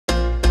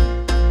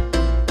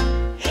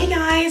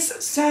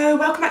guys, so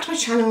welcome back to my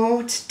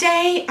channel.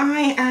 Today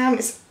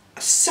it's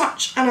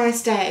such a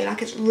nice day,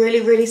 like it's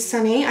really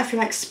sunny. I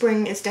feel like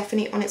spring is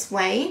definitely on its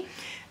way.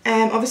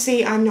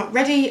 Obviously I'm not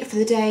ready for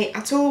the day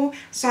at all,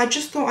 so I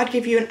just thought I'd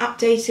give you an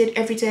updated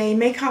everyday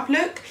makeup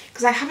look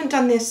because I haven't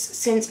done this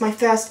since my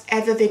first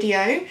ever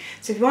video.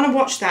 So if you want to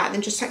watch that,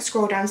 then just like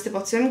scroll down to the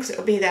bottom because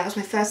it'll be there. It was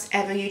my first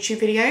ever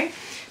YouTube video,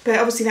 but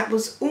obviously that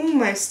was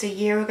almost a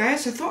year ago,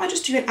 so I thought I'd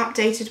just do an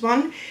updated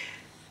one.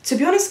 To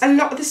be honest, a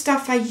lot of the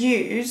stuff I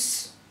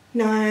use,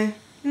 no,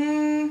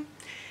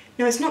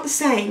 it's not the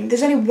same.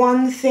 There's only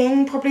one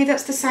thing probably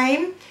that's the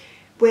same,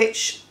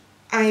 which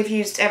I've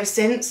used ever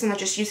since, and I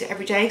just use it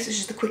every day because it's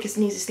just the quickest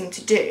and easiest thing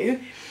to do.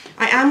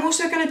 I am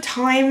also going to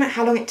time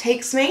how long it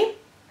takes me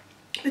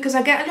because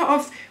I get a lot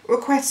of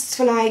requests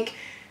for like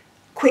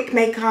quick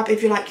makeup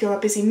if you're a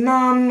busy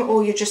mum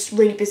or you're just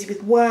really busy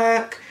with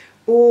work,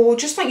 or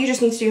just like you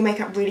just need to do your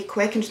makeup really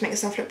quick and just make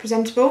yourself look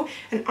presentable.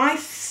 And I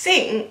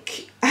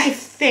think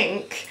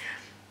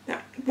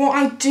that what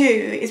I do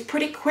is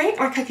pretty quick.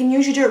 Like I can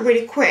usually do it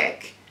really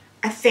quick,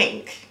 I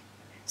think.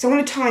 So I'm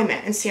going to time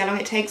it and see how long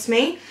it takes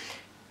me.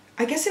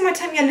 I guess it might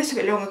take me a little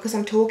bit longer because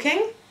I'm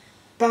talking,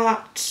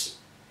 but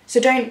so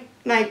don't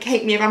like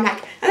hate me if I'm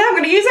like, and now I'm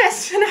going to use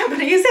this, and now I'm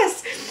going to use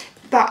this.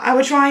 But I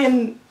will try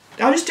and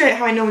I'll just do it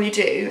how I normally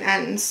do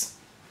and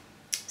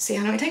see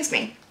how long it takes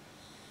me.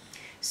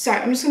 So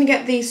I'm just going to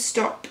get the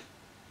stopwatch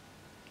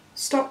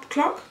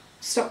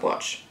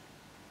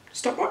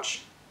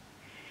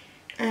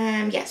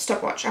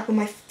up on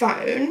my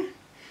phone.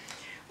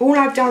 All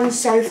I've done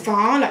so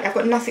far, like I've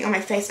got nothing on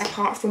my face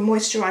apart from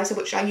moisturiser,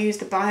 which I use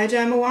the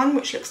Bioderma one,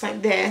 which looks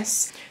like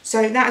this.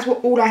 So that is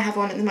what all I have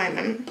on at the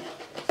moment.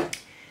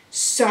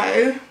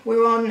 So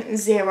we're on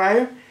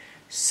 0.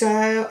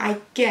 So I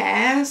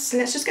guess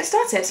let's just get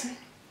started.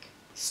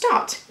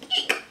 Start.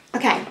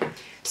 Okay.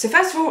 So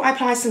first of all, I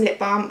apply some lip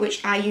balm,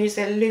 which I use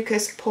the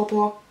Lucas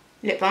Purple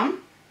lip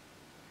balm.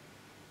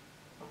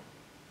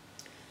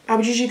 I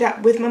would usually do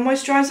that with my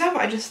moisturiser,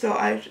 but I just thought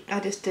I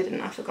just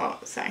didn't, I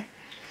forgot, so.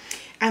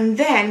 And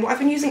then what I've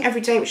been using every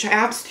day, which I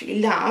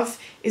absolutely love,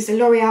 is the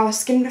L'Oreal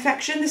Skin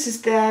Perfection. This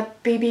is the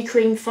BB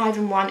Cream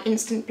 5-in-1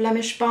 Instant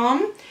Blemish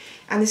Balm,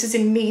 and this is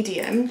in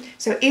medium.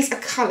 So it is a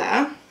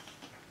colour.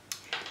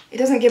 It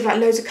doesn't give like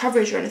loads of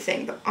coverage or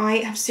anything, but I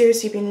have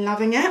seriously been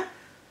loving it.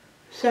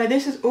 So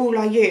this is all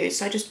I use.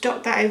 So I just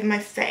dot that over my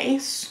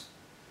face.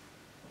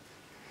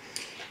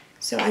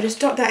 So I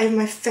just dot that over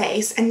my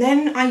face, and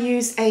then I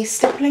use a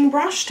stippling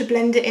brush to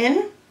blend it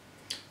in.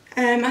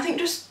 I think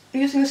just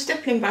using a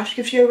stippling brush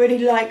gives you a really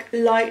like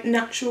light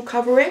natural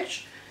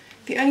coverage.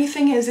 The only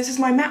thing is, this is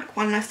my MAC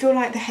one and I feel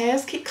like the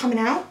hairs keep coming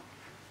out,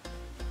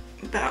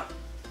 but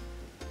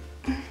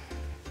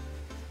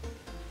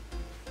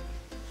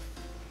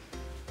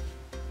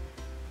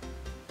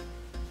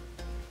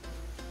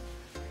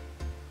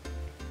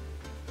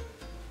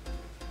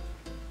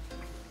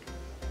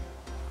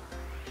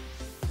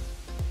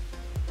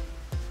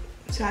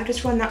so I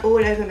just run that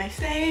all over my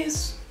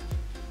face.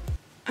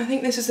 I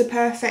think this is the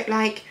perfect,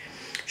 like,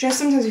 just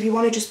sometimes if you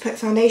want to just put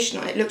foundation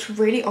on, it looks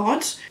really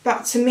odd.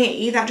 But to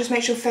me, that just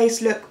makes your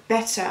face look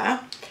better,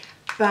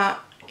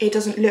 but it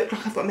doesn't look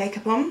like I've got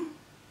makeup on.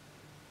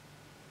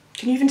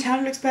 Can you even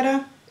tell it looks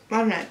better? I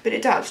don't know, but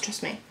it does,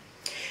 trust me.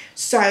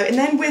 So, and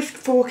then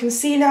for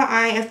concealer,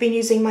 I have been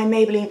using my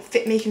Maybelline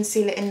Fit Me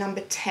Concealer in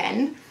number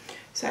 10.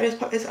 So I just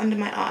put this under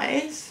my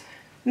eyes.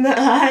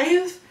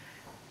 Little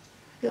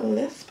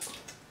lift.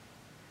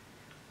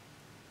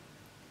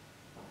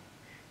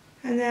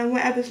 And then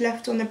whatever's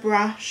left on the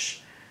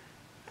brush,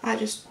 I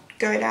just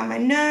go down my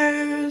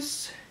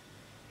nose,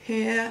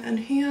 here and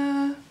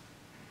here.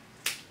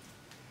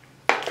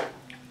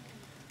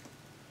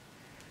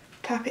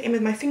 Tap it in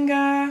with my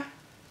finger.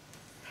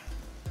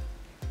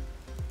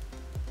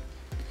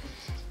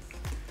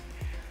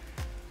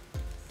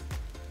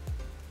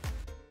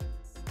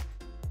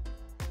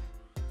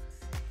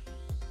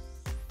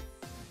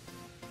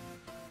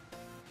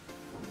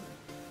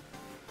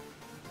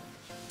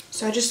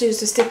 So I just use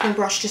the stippling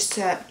brush just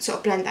to sort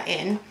of blend that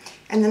in.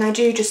 And then I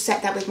do just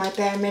set that with my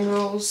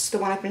Bareminerals, the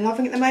one I've been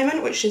loving at the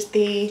moment, which is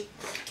the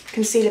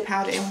concealer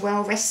powder in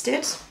Well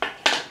Rested,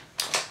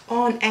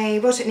 on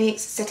a Tashietinks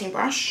setting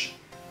brush.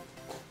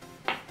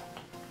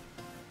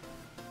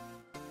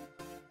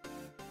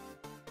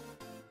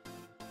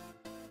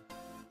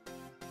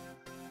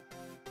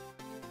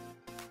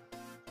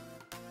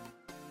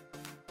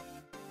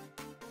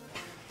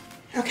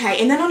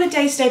 Okay, and then on a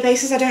day-to-day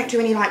basis, I don't do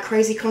any like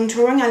crazy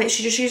contouring. I literally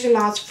just use a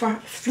large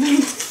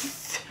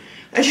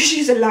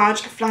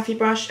fluffy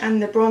brush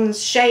and the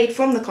bronze shade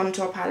from the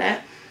contour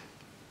palette.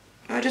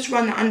 I just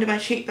run that under my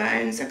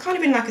cheekbones. They're kind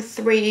of in like a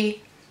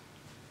 3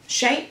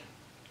 shape.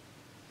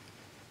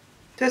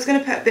 So it's going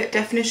to put a bit of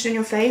definition in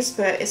your face,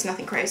 but it's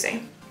nothing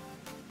crazy.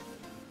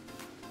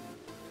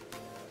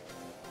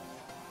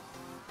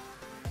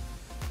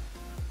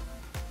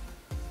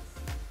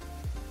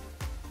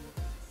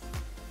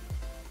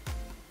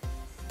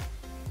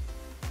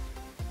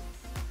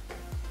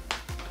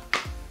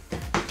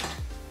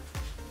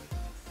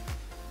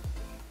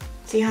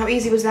 See how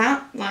easy was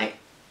that? Like,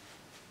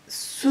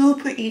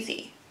 super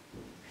easy.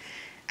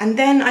 And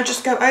then I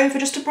just go over,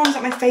 just to bronze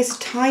up my face a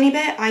tiny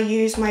bit, I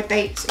use my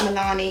Baked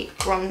Milani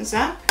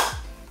bronzer.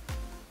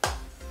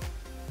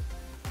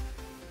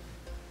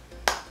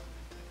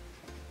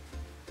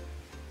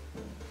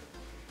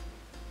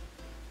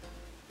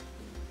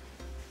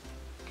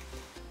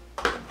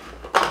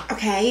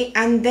 Okay,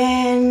 and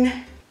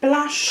then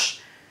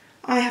blush.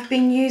 I have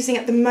been using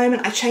at the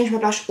moment, I change my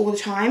blush all the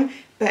time,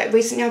 but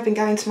recently I've been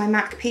going to my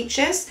MAC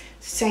Peaches,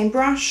 same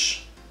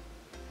brush.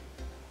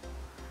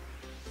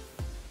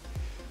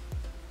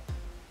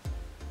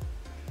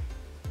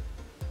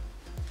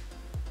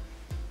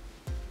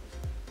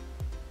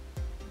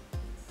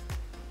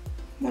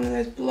 One of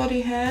those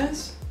bloody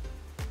hairs.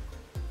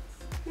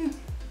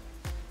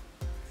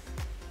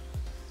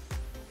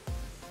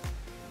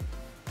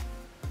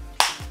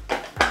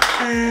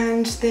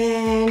 And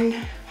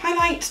then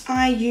highlight,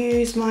 I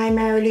use my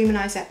Marylou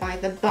by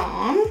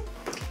TheBalm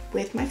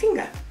with my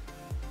finger.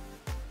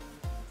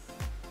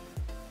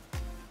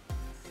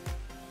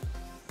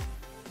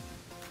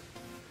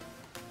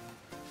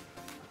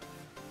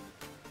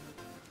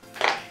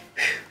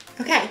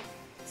 Okay,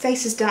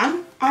 face is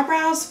done.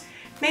 Eyebrows,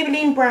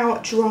 Maybelline Brow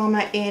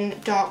Drama in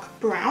dark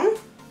brown.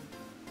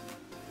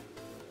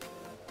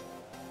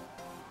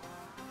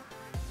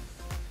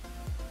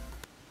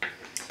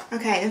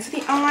 Okay, and for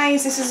the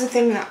eyes, this is the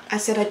thing that I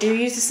said I do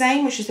use the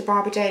same, which is the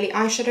Daly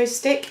eyeshadow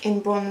stick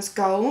in bronze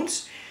gold.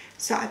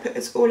 So I put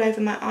this all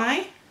over my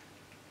eye.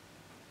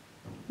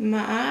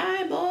 My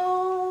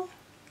eyeball.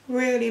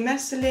 Really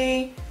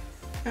messily.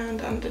 And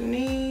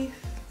underneath.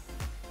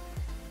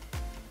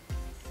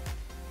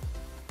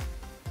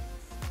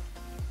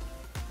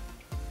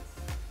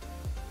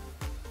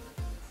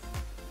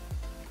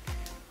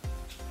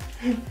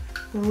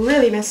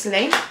 Really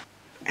messily.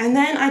 And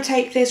then I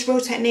take this Real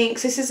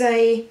Techniques, this is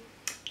a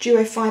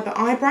duo fibre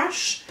eye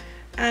brush,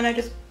 and I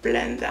just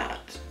blend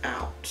that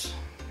out.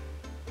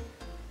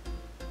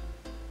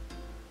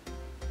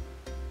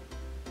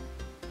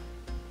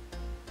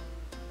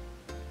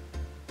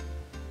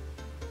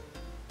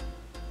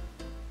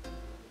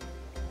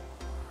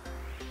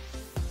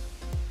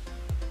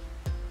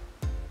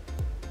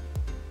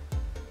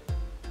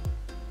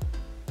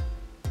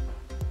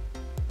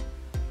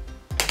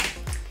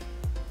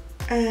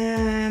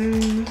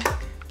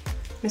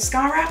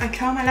 Mascara, I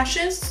curl my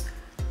lashes.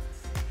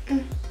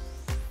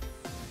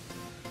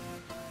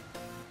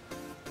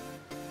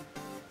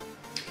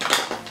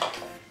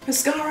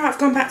 Mascara, I've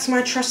gone back to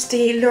my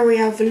trusty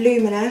L'Oreal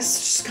Voluminous,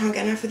 just can't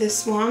get enough of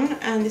this one,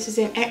 and this is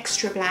in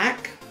extra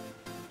black.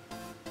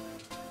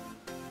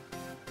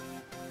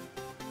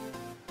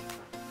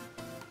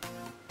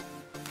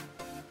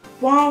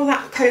 While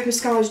that coat of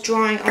mascara is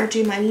drying, I'll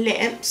do my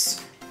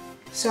lips.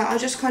 So I'll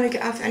just kind of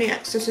get off any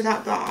excess of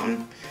that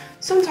balm.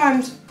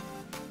 Sometimes,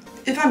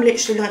 if I'm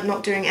literally like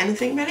not doing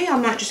anything really, I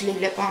might just leave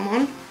lip balm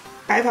on.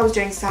 But if I was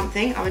doing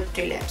something, I would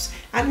do lips.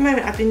 At the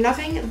moment, I've been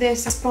loving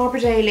this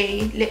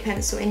Daly lip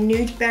pencil in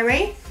Nude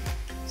Berry.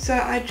 So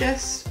I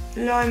just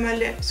line my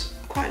lips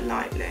quite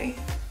lightly.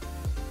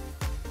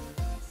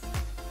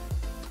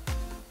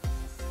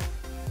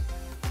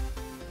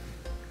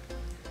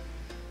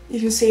 You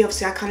can see,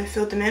 obviously, I kind of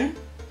filled them in.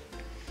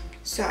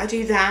 So I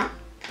do that.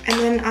 And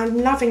then I'm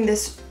loving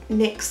this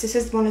NYX. This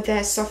is one of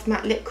their soft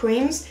matte lip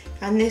creams.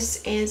 And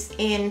this is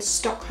in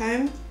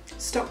Stockholm.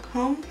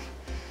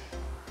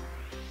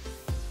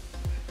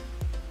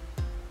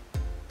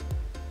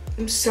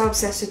 I'm so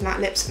obsessed with matte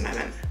lips at the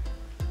moment.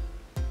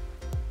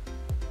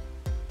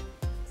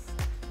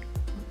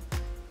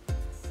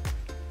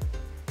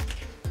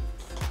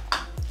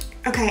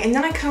 Okay, and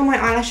then I curl my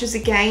eyelashes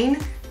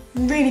again.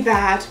 Really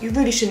bad. You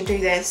really shouldn't do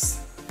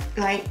this.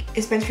 Like,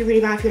 it's meant to be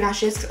really bad for your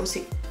lashes because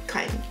obviously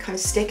kind of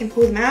stick and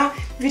pull them out.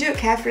 If you do it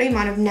carefully,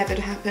 mine have never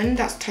happened.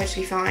 That's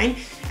totally fine.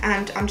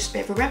 And I'm just a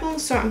bit of a rebel,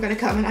 so I'm going to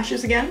curl my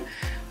lashes again.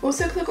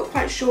 Also, because I've got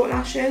quite short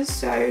lashes,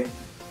 so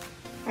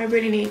I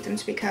really need them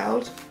to be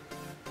curled.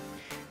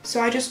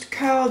 So I just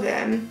curl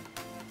them,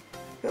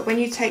 but when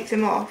you take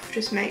them off,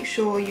 just make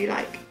sure you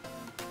like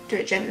do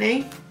it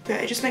gently.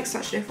 But it just makes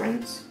such a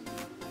difference.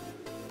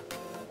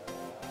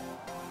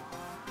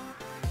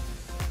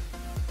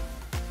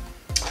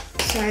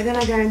 So then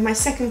I go with my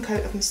second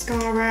coat of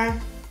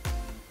mascara.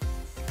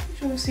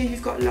 Which obviously if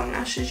you've got long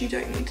lashes, you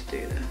don't need to do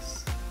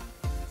this.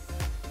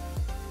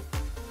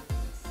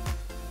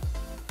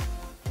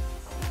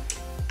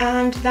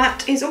 And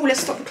that is all. Let's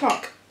stop the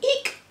clock.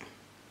 Eek!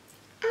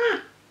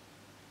 Ah!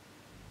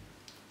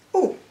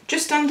 Oh,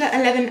 just under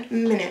 11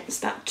 minutes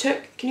that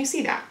took. Can you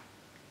see that?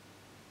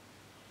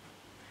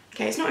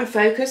 Okay, it's not in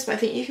focus, but I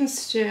think you can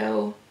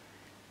still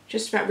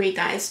just about read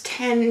that. It's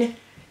 10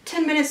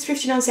 minutes,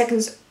 59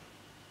 seconds,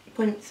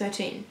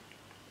 0.13.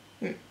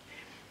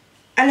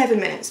 11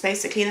 minutes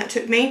basically that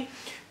took me,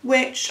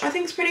 which I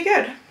think is pretty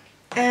good.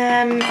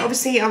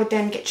 Obviously I would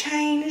then get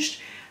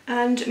changed,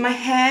 and my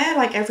hair,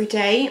 like every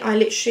day, I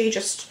literally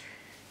just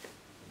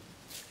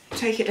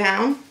take it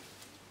down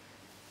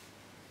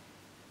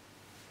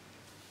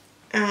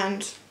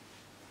and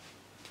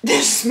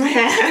this is my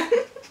hair.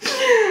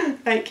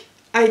 Like,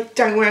 I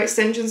don't wear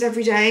extensions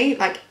every day,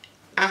 like,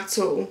 at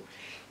all.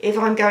 If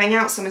I'm going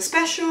out somewhere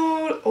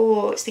special,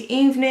 or it's the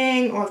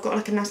evening, or I've got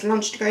like a nice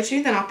lunch to go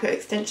to, then I'll put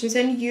extensions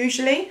in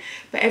usually.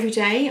 But every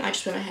day, I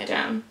just wear my hair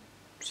down.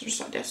 So just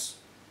like this.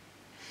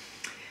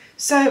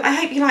 So I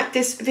hope you liked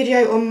this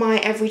video on my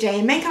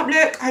everyday makeup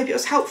look. I hope it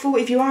was helpful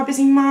if you are a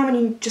busy mum and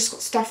you just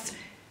got stuff,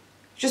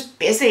 just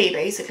busy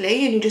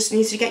basically, and you just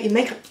need to get your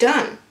makeup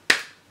done.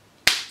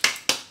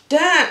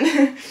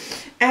 Done!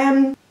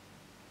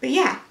 But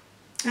yeah,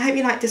 I hope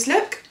you liked this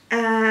look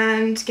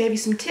and gave you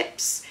some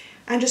tips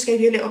and just gave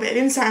you a little bit of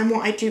insight on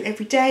what I do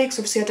every day, because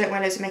obviously I don't wear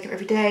loads of makeup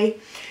every day.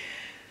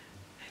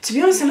 To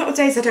be honest, a lot of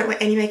days I don't wear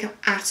any makeup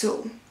at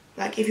all.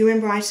 Like if you're in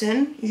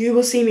Brighton, you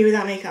will see me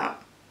without makeup.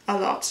 A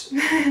lot.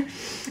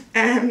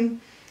 And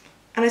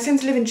I tend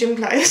to live in gym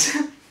clothes.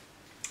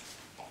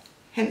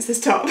 Hence this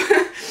top.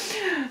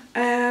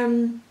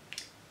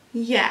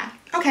 Yeah.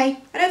 Okay,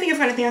 I don't think I've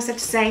got anything else left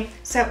to say,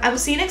 so I will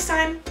see you next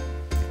time.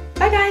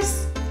 Bye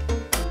guys!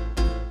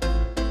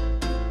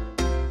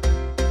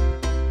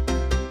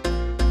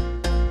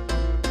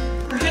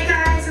 Okay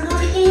guys, I'm over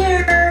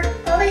here!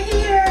 Over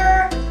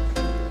here!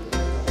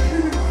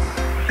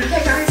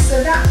 Okay guys,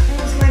 so that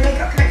was my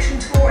makeup collection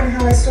tour and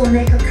how I store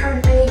makeup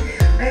currently.